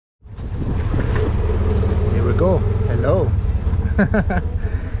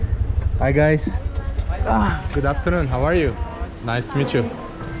Hi guys. Good afternoon. How are you? Nice to meet you.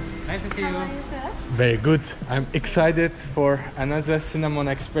 Nice to see you. How are you, sir? Very good. I'm excited for another cinnamon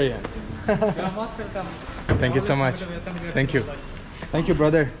experience. You are most welcome. Thank you so much. Thank you. Thank you,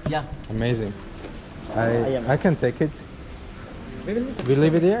 brother. Yeah. Amazing. I can take it. We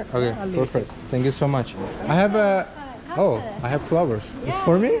leave it here? Okay, perfect. Thank you so much. I have a... Oh, I have flowers. It's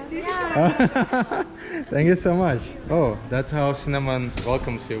for me? Yeah. Thank you so much. Oh, that's how cinnamon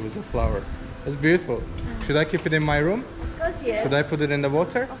welcomes you with the flowers. It's beautiful. Should I keep it in my room? Of course, yes. Should I put it in the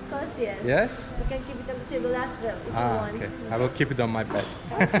water? Of course, yes. Yes? You can keep it on the table as well if you want. Okay. I will keep it on my bed.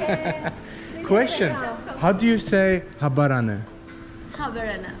 Okay. Please Question. welcome. How do you say Habarana?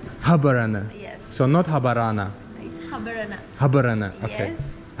 Habarana. Habarana. Yes. So not Habarana. It's Habarana. Habarana. Okay. Yes.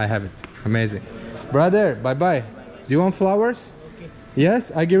 I have it. Amazing. Brother, bye-bye. Do you want flowers?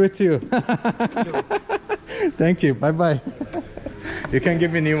 Yes, I give it to you. Thank you. Bye-bye. You can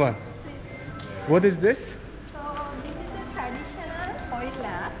give me a new one. What is this? So this is a traditional oil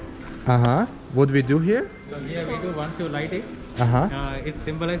lamp. Uh-huh. What we do here? So here we do, once you light it, Uh-huh. it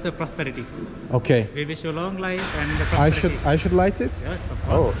symbolizes the prosperity. Okay. We wish you long life and the prosperity. I should light it? Yes, of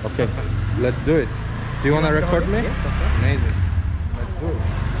course. Oh, okay. Let's do it. Do you want to record me? Yes, of course. Amazing. Let's do it.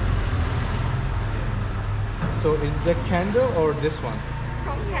 So is the candle or this one?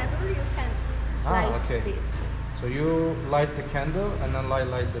 From candle you can light okay. this. So you light the candle and then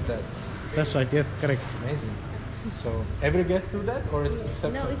light the dead. That's right, yes, correct. Amazing. So every guest do that or it's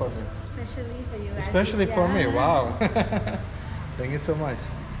exception No, for it's me? especially for you. Especially for me. Wow. Thank you so much.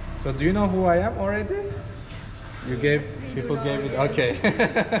 So do you know who I am already? You gave people gave it. Okay.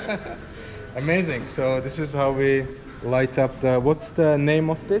 Amazing. So this is how we light up the. What's the name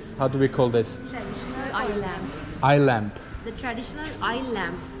of this? How do we call this? Traditional eye lamp. Eye lamp. The traditional eye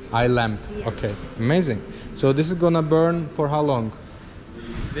lamp. Eye lamp. Yes. Okay. Amazing. So this is gonna burn for how long?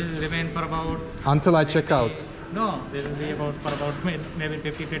 This will remain for about... Until I check out. No, this will be about for about maybe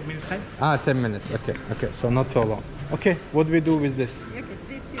 50-10 minutes time. 10 minutes. Okay. Okay. So not so long. Okay. What do we do with this? Okay,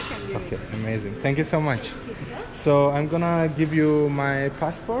 this you can do. Okay. Amazing. Thank you so much. So I'm gonna give you my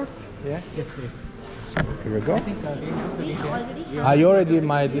passport. Yes. Yes, please. Here we go. I think we have the details. I already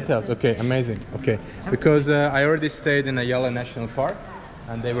my details. Okay, amazing. Okay, because I already stayed in Ayala National Park,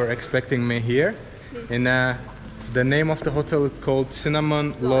 and they were expecting me here. In the name of the hotel is called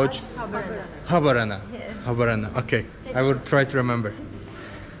Cinnamon Lodge Habarana. Habarana. Okay, I will try to remember.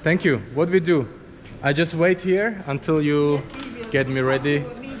 Thank you. What we do? I just wait here until you get me ready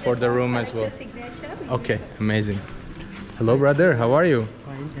for the room as well. Okay, amazing. Hello, brother. How are you?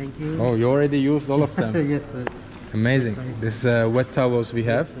 Fine, thank you. Oh, you already used all of them. Yes, sir. Amazing. This wet towels we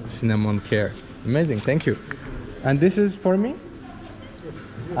have, Cinnamon Care. Amazing, thank you. And this is for me?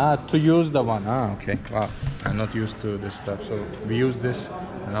 To use the one. Okay. Wow. I'm not used to this stuff. So we use this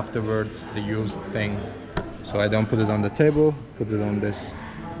and afterwards the used thing. So I don't put it on the table, put it on this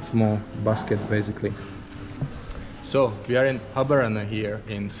small basket basically. So we are in Habarana here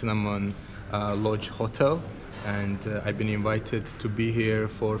in Cinnamon Lodge Hotel. And I've been invited to be here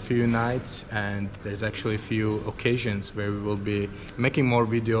for a few nights, and there's actually a few occasions where we will be making more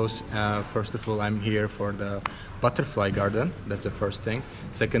videos. First of all, I'm here for the butterfly garden. That's the first thing.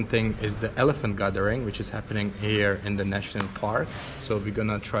 Second thing is the elephant gathering, which is happening here in the national park. So we're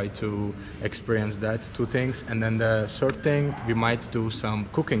gonna try to experience that, two things. And then the third thing, we might do some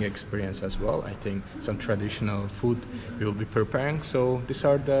cooking experience as well. I think some traditional food we will be preparing. So these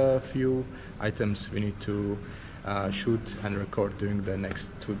are the few items we need to shoot and record during the next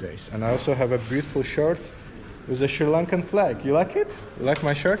 2 days. And I also have a beautiful shirt with a Sri Lankan flag. You like it? You like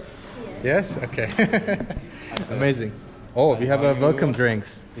my shirt? Yes? Okay. Amazing. Oh, we have a welcome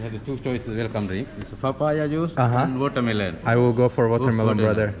drinks. We have the two choices welcome drink. It's papaya juice and watermelon. I will go for watermelon, Go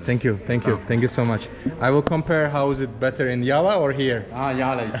brother. Thank you, thank you, thank you so much. I will compare how is it better in Yala or here.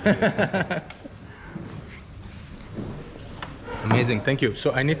 Yala. Amazing, thank you.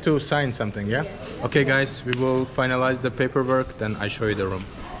 So I need to sign something, yeah? Okay guys, we will finalize the paperwork, then I show you the room.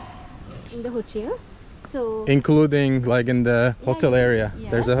 In the hotel. So Including like in the hotel area.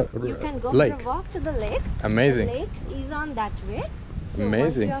 yes. There's a You can go lake. for a walk to the lake. Amazing. The lake is on that way. So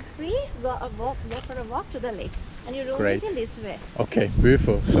Amazing. Once you are free, go for a walk to the lake. And your room Great. is in this way. Okay,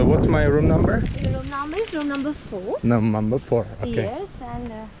 beautiful. So what's my room number? Your room number is room number 4. No, number 4. Okay. Yes,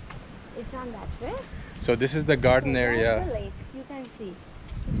 and it's on that way. So this is the garden So that's area. the lake. You can see.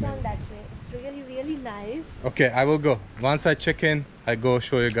 It's on that way. It's really, really nice. Okay, I will go. Once I check in, I go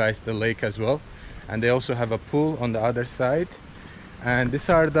show you guys the lake as well. And they also have a pool on the other side. And these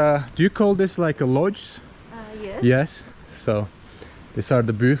are the, do you call this like a lodge? Yes. Yes. So these are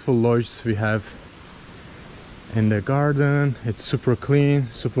the beautiful lodges we have. in the garden. It's super clean,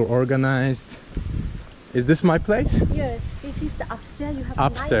 super organized. Is this my place? Yes, this is the upstairs. You have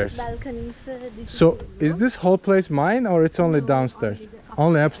Upstairs. nice balconies. This So is is this whole place mine or it's only No, downstairs? only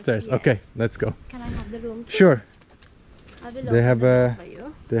Only the upstairs. upstairs, Okay, yes. let's go. Can I have the room? Sure. I will They open have the door a for you.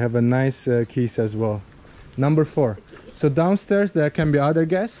 they have a nice keys as well. Number 4. So downstairs there can be other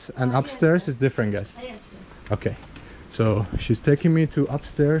guests and upstairs is different guests. Yes. Okay. So she's taking me to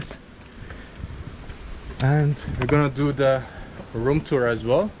upstairs and we're gonna do the room tour as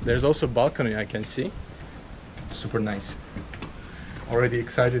well. There's also a balcony I can see. Super nice. Already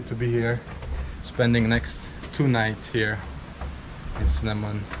excited to be here, spending next 2 nights here in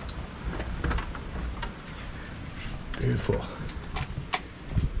Cinnamon. Beautiful.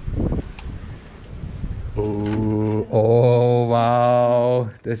 Oh wow,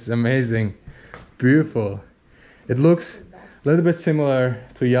 this is amazing. Beautiful. It looks a little bit similar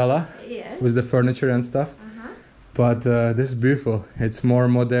to Yala, Yes. with the furniture and stuff, but this is beautiful. It's more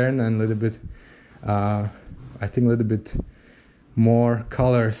modern and a little bit I think a little bit more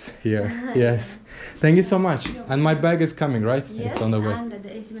colors here. Yes, thank you so much. And my bag is coming, right? Yes, It's on the way. and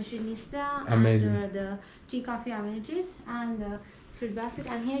the AC machinista, Amazing. and the tea, coffee amenities, and the fruit basket.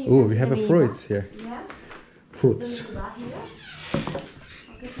 And here you Oh, can we see have the a mini fruits bar. here. Yeah. Fruits. The bar here.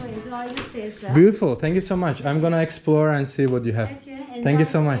 Okay, so enjoy your stay, sir. Beautiful. Thank you so much. I'm gonna explore and see what you have. Okay, Thank you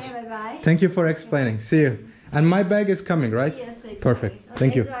so enjoy much. your stay, bye-bye. Thank you for explaining. See you. And my bag is coming, right? Yes, it's Perfect. coming.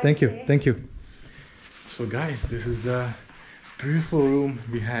 Thank Okay, you. enjoy Thank you. stay. Thank you. So guys, this is the beautiful room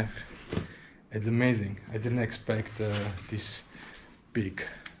we have. It's amazing. I didn't expect this big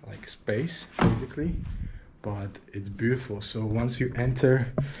like space basically, but it's beautiful. So once you enter,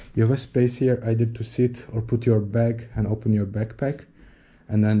 you have a space here either to sit or put your bag and open your backpack.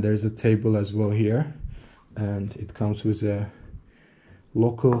 And then there's a table as well here, and it comes with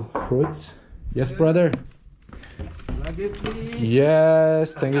local fruits. Yes, brother.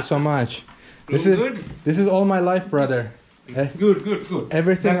 Yes, thank you so much. This is all my life, brother. Good, good, good.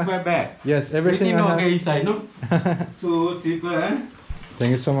 Everything. Back by back. Yes, everything I have. inside, no? So, simple, eh?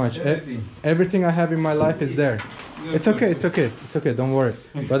 Thank you so much. Everything I have in my life is there. It's okay, it's okay, it's okay. Don't worry,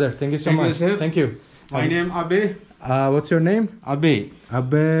 brother. Thank you so Thank you, much. sir. Thank you. My name Abe. What's your name? Abe.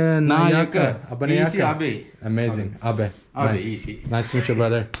 Abe Nayaka. Abe Easy Nayaka. Abe. Amazing. Abe. Abe, Nice. easy. Nice to meet you,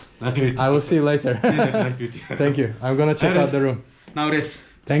 brother. Nice to meet you. I will see you later. Nice to meet you. Thank you. I'm gonna check out the room. Now rest.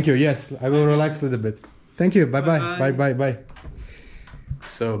 Thank you. Yes, I will relax a little bit. Thank you. Bye bye. Bye Bye-bye. bye bye.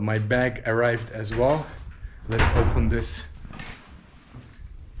 So my bag arrived as well. Let's open this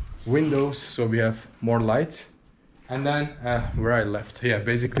windows so we have more lights. And then where I left, yeah,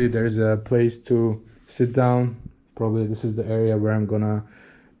 basically there's a place to sit down. Probably this is the area where I'm gonna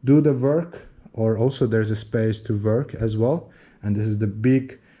do the work, or also there's a space to work as well. And this is the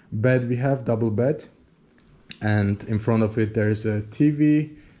big bed we have, double bed, and in front of it there's a TV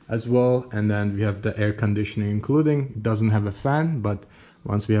as well, and then we have the air conditioning including. It doesn't have a fan, but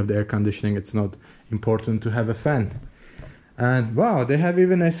once we have the air conditioning it's not important to have a fan. And wow, they have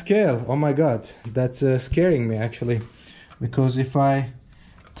even a scale. Oh my god, that's scaring me actually, because if I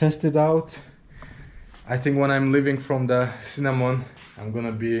test it out, I think when I'm leaving from the Cinnamon I'm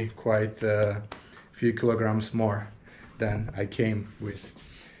gonna be quite a few kilograms more than I came with.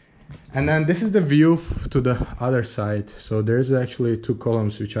 And then this is the view to the other side. So there's actually 2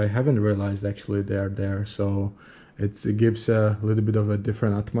 columns which I haven't realized actually they are there. So it gives a little bit of a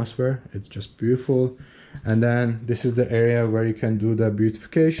different atmosphere. It's just beautiful. And then this is the area where you can do the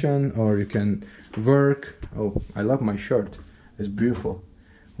beautification or you can work. Oh, I love my shirt. It's beautiful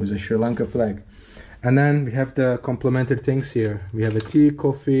with a Sri Lanka flag. And then we have the complementary things here. We have a tea,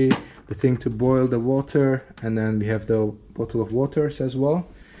 coffee, the thing to boil the water, and then we have the bottle of waters as well.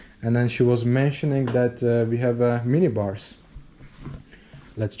 And then she was mentioning that we have mini bars.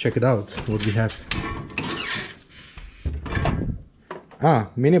 Let's check it out, what we have. Ah,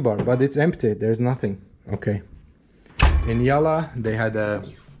 mini bar, but it's empty, there's nothing. Okay. In Yala they had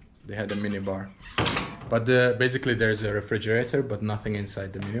a mini bar. But basically there's a refrigerator, but nothing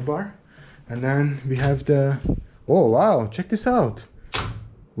inside the mini bar. And then we have the... Oh wow, check this out.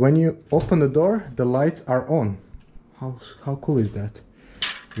 When you open the door, the lights are on. How cool is that?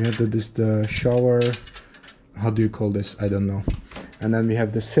 We have the shower, how do you call this? I don't know. And then we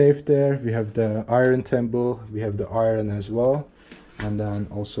have the safe there, we have the iron table, we have the iron as well, and then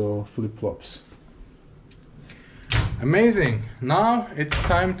also flip-flops. Amazing! Now it's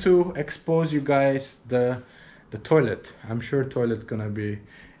time to expose you guys the toilet. I'm sure toilet gonna be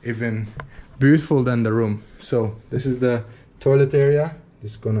even beautiful than the room. So this is the toilet area.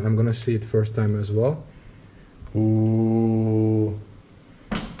 I'm gonna see it first time as well. Ooh.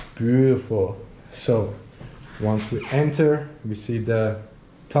 Beautiful. So Once we enter, we see the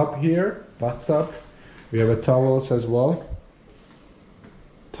tub here, bathtub. We have a towels as well.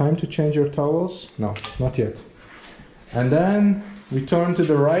 Time to change your towels? No, not yet. And then we turn to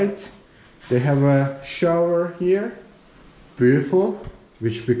the right. They have a shower here. Beautiful,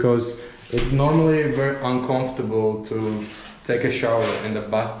 which because it's normally very uncomfortable to take a shower in the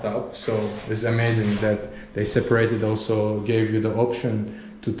bathtub. So it's amazing that they separated, also gave you the option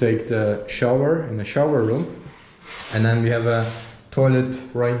to take the shower in the shower room. And then we have a toilet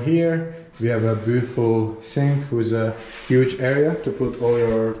right here. We have a beautiful sink with a huge area to put all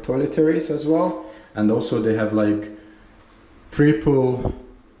your toiletries as well. And also they have like triple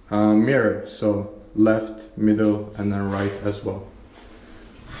mirror, so left, middle, and then right as well.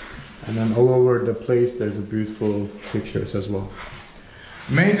 And then all over the place there's a beautiful pictures as well.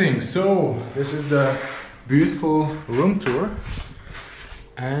 Amazing. So this is the beautiful room tour,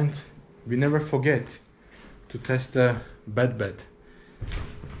 and we never forget to test the bed.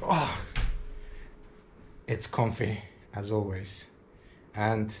 Oh, it's comfy as always,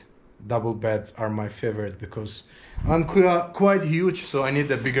 and double beds are my favorite because I'm quite huge, so I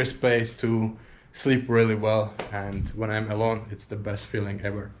need a bigger space to sleep really well, and when I'm alone it's the best feeling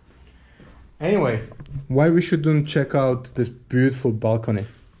ever. Anyway, why we shouldn't check out this beautiful balcony,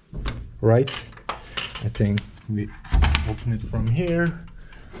 right? I think we open it from here,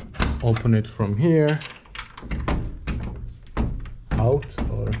 out,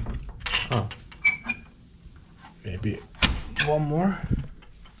 or maybe one more.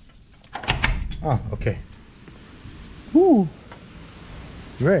 Okay. Woo!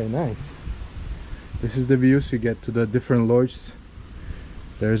 Very nice. This is the views you get to the different lodges.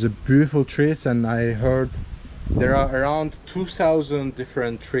 There's a beautiful trees, and I heard there are around 2,000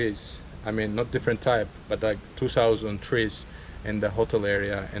 different trees. I mean, not different type, but like 2,000 trees in the hotel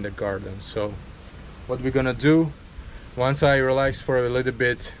area and the garden. So what we're gonna do, once I relax for a little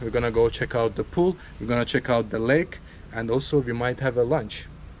bit, we're gonna go check out the pool, we're gonna check out the lake, and also we might have a lunch.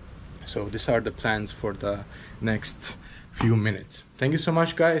 So these are the plans for the next few minutes. Thank you so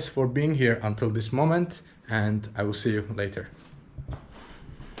much guys for being here until this moment, and I will see you later.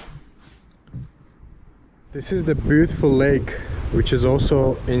 This is the beautiful lake, which is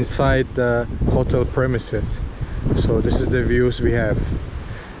also inside the hotel premises. So this is the views we have.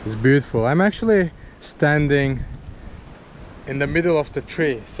 It's beautiful. I'm actually standing in the middle of the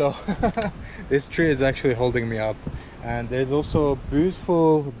tree, so this tree is actually holding me up. And there's also a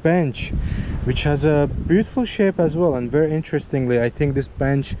beautiful bench which has a beautiful shape as well, and very interestingly I think this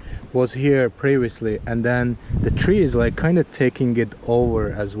bench was here previously, and then the tree is like kind of taking it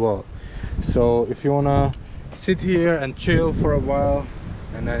over as well. So if you wanna sit here and chill for a while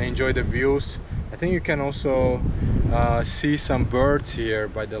and then enjoy the views, I think you can also see some birds here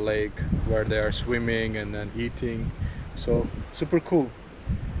by the lake where they are swimming and then eating. So super cool.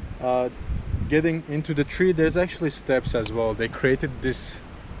 Getting into the tree, there's actually steps as well. They created this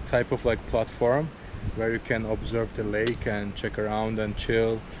type of like platform where you can observe the lake and check around and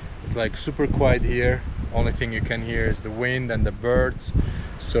chill. It's like super quiet here. Only thing you can hear is the wind and the birds,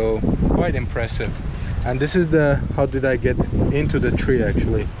 so quite impressive. And this is the how did I get into the tree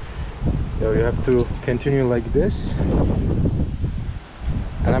actually. So you have to continue like this,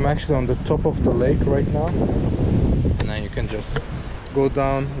 and I'm actually on the top of the lake right now, and then you can just go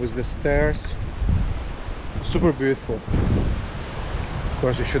down with the stairs. Super beautiful. Of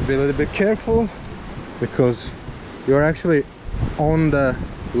course you should be a little bit careful because you're actually on the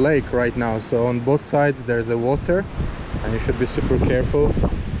lake right now, so on both sides there's a water, and you should be super careful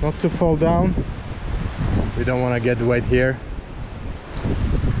not to fall down. We don't want to get wet here.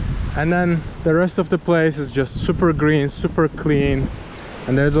 And then the rest of the place is just super green, super clean,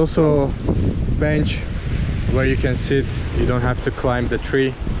 and there's also a bench where you can sit. You don't have to climb the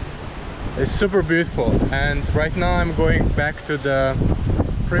tree. It's super beautiful. And right now I'm going back to the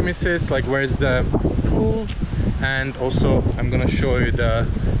premises, like where's the pool, and also I'm gonna show you the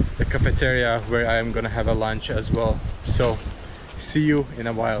cafeteria where I'm gonna have a lunch as well. So see you in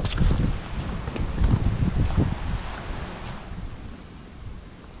a while.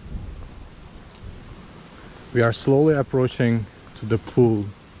 We are slowly approaching to the pool,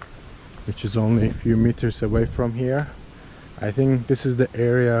 which is only a few meters away from here. I think this is the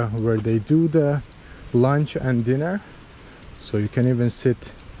area where they do the lunch and dinner, so you can even sit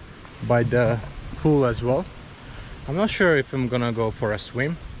by the pool as well. I'm not sure if I'm gonna go for a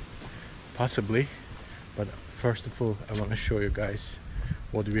swim, possibly, but first of all I want to show you guys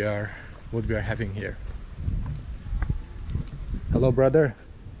what we are having here. Hello brother,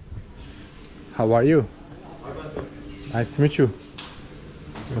 how are you? Nice to meet you.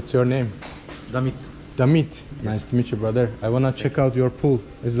 What's your name? Damit. Damit. Nice to meet you, brother. I wanna check out your pool.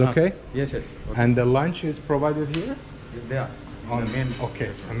 Is it okay? Yes, yes. And the lunch is provided here? There. On the main.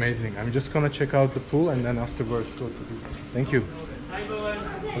 Okay, amazing. I'm just gonna check out the pool and then afterwards go to the. Thank you.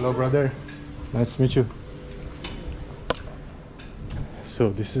 Hello, brother. Nice to meet you. So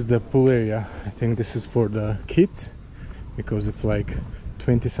this is the pool area. I think this is for the kids because it's like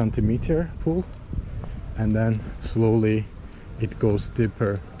 20 centimeter pool, and then slowly it goes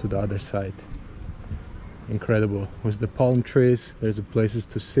deeper to the other side. Incredible. With the palm trees, there's places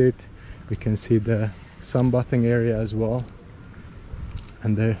to sit. We can see the sunbathing area as well.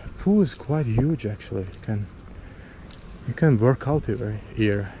 And the pool is quite huge actually. You can work out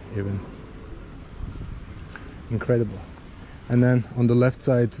here even. Incredible. And then on the left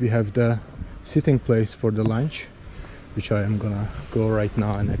side we have the sitting place for the lunch, which I am gonna go right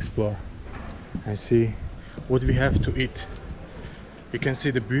now and explore and see what we have to eat. You can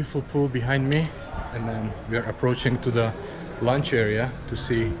see the beautiful pool behind me, and then we are approaching to the lunch area to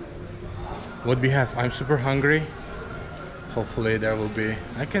see what we have. I'm super hungry. Hopefully there will be,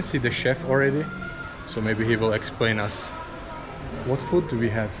 I can see the chef already, so maybe he will explain us what food do we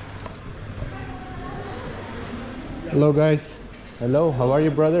have. Hello guys. Hello, how are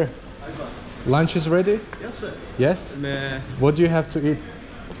you, brother? Lunch is ready? Yes, sir. Yes? What do you have to eat?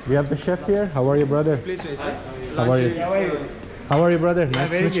 We have the chef here. How are you, brother? Please, sir. How are you? How are you, brother? Nice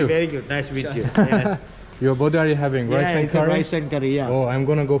to meet you. Very good. Nice to meet you. Yeah. What are you having? Rice and it's curry? Rice and curry, yeah. Oh, I'm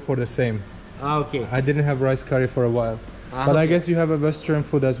gonna go for the same. Okay. I didn't have rice curry for a while. But I guess you have a Western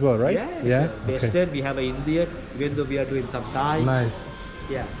food as well, right? Yeah. Okay. Western, we have an Indian, even though we are doing some Thai. Nice.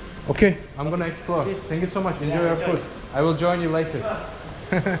 Yeah. Okay, I'm gonna explore. Thank you so much. Enjoy your food. I will join you later.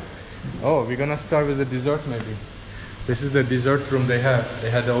 Oh, we're gonna start with the dessert maybe. This is the dessert room they have. They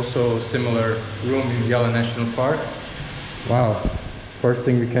had also similar room in Yala National Park. Wow. First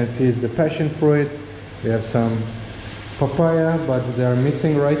thing we can see is the passion fruit. We have some papaya, but they are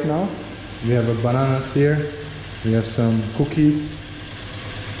missing right now. We have bananas here. We have some cookies.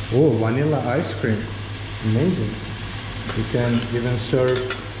 Oh, vanilla ice cream. Amazing. You can even serve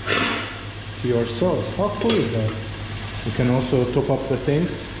to yourself. How cool is that? You can also top up the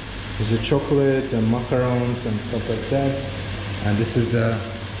things. There's a chocolate and macarons and stuff like that. And this is the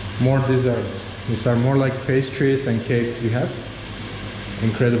more desserts. These are more like pastries and cakes we have.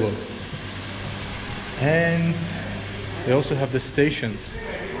 Incredible. And they also have the stations.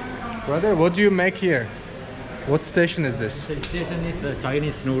 Brother, what do you make here? What station is this? The station is the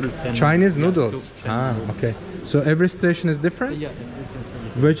Chinese noodles. And Chinese noodles? soup, Ah, noodles. okay. So every station is different? Yeah.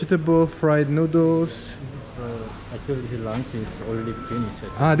 Vegetable fried noodles. Actually, the lunch is already finished.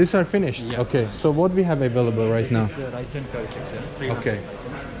 Ah, these are finished? Yeah. Okay, so what we have available right now? The rice and curry section. Sri Lankan Okay.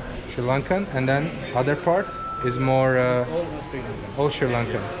 rice. Sri Lankan, and then other part is more all Sri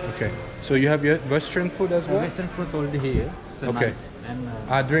Lankans. Okay. So you have your Western food as well? Western food already here. Okay. Night.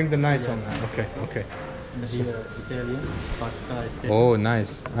 And During the night only. Okay, okay. here Italian pasta. Oh,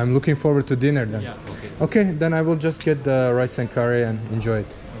 nice. I'm looking forward to dinner then. Yeah. Okay. Okay, then I will just get the rice and curry and enjoy it.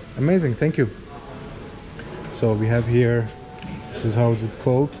 Amazing, thank you. So we have here, this is how is it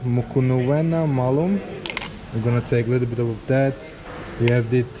called? Mukunuwena malum. We're gonna take a little bit of that. We have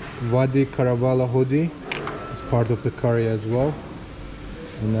the Wadi Karavala hoodie. It's part of the curry as well.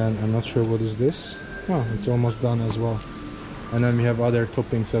 And then I'm not sure what is this. Oh, it's almost done as well. And then we have other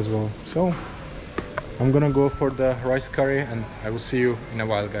toppings as well. So I'm gonna go for the rice curry and I will see you in a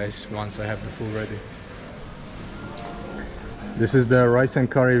while, guys, once I have the food ready. This is the rice and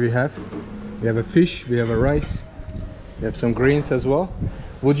curry we have. We have a fish, we have a rice, we have some greens as well.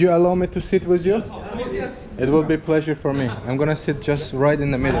 Would you allow me to sit with you? Yes. It will be a pleasure for me. I'm gonna sit just right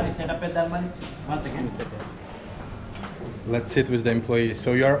in the middle. Let's sit with the employees.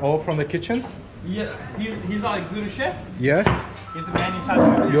 So you are all from the kitchen? Yeah, he's our executive chef. Yes? He's the man in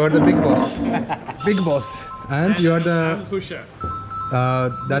charge. You are the big boss. Big boss. And you are I'm the... the sous chef.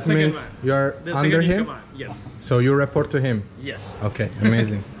 that second means man. you are The under second in him? command. Yes. So you report to him? Yes. Okay,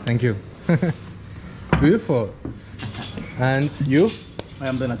 amazing. Thank you. Beautiful. And you? I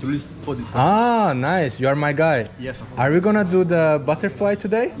am the naturalist for this. Ah, nice. You are my guy. Yes. Are we gonna do the butterfly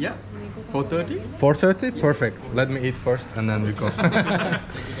today? Yeah. 4:30. 4:30? Perfect. Let me eat first and then we go.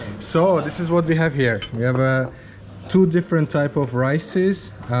 So this is what we have here. We have two different type of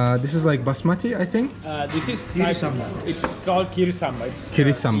rices. This is like basmati, I think. This is kirisamba. It's called kirisamba. It's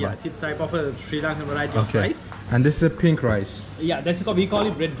Kirisamba. yes, it's type of a Sri Lankan variety of Okay. rice. And this is a pink rice. Yeah, that's called, we call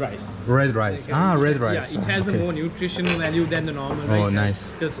it red rice. Red rice. Ah, red rice. Yeah, it has Okay. a more nutritional value than the normal Oh, rice. nice.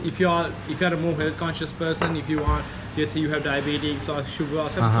 Because if you are a more health conscious person, if you want just say you have diabetes or sugar or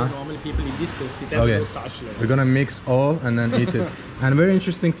something. So normally people eat this because it has Okay. no starch level. We're gonna mix all and then eat it. And very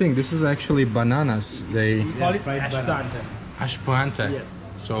interesting thing, this is actually bananas. They We call it fried ash banana. plantain. ashpuante. Yes.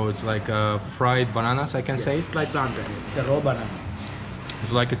 So it's like fried bananas, I can say. Fried plantain. The raw banana.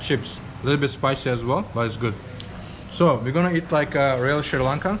 It's like a chips. A little bit spicy as well, but it's good. So we're gonna eat like a real Sri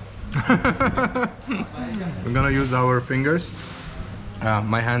Lankan. We're gonna use our fingers.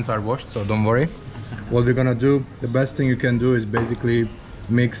 My hands are washed, so don't worry. What we're gonna do, the best thing you can do is basically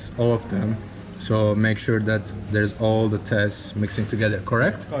mix all of them. So make sure that there's all the tests mixing together,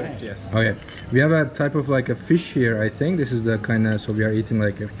 correct? Correct, yes. Okay, we have a type of like a fish here, I think. This is the kind of, so we are eating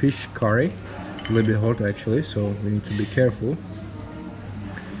like a fish curry. It's a little bit hot actually, so we need to be careful.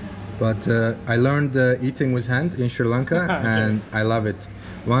 But I learned eating with hand in Sri Lanka and I love it.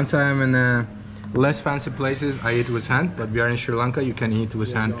 Once I am in less fancy places, I eat with hand, but we are in Sri Lanka, you can eat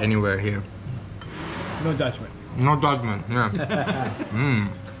with hand anywhere here. No judgment. No judgment, yeah.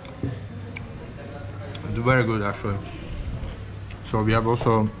 It's very good actually. So we have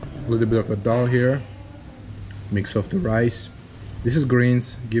also a little bit of a dal here, mix of the rice. This is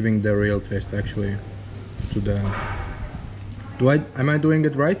greens giving the real taste actually to the... am I doing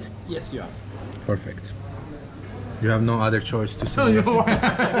it right? Yes, you are. Perfect. You have no other choice to say yes.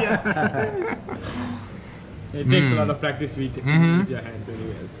 It takes a lot of practice with your hands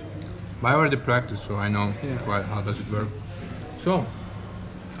anyways. I already practiced, so I know quite how does it work. So,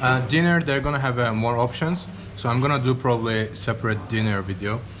 dinner, they're gonna have more options. So I'm gonna do probably separate dinner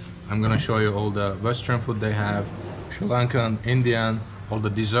video. I'm gonna show you all the Western food they have, Sri Lankan, Indian, all the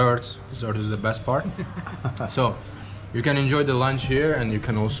desserts. Dessert is the best part. So you can enjoy the lunch here, and you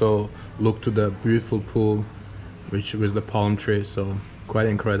can also look to the beautiful pool, which with the palm trees. So quite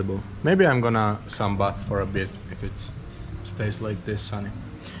incredible. Maybe I'm gonna sunbath for a bit if it stays like this sunny.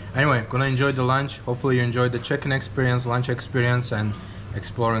 Anyway, gonna enjoy the lunch. Hopefully you enjoyed the check-in experience, lunch experience, and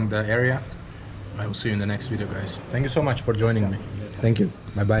exploring the area. I will see you in the next video, guys. Thank you so much for joining me. Thank you.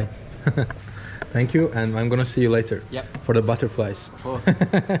 Bye bye. Thank you, and I'm gonna see you later. Yep. For the butterflies. Of course.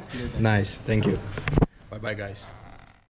 Nice. Thank you. Bye bye, guys.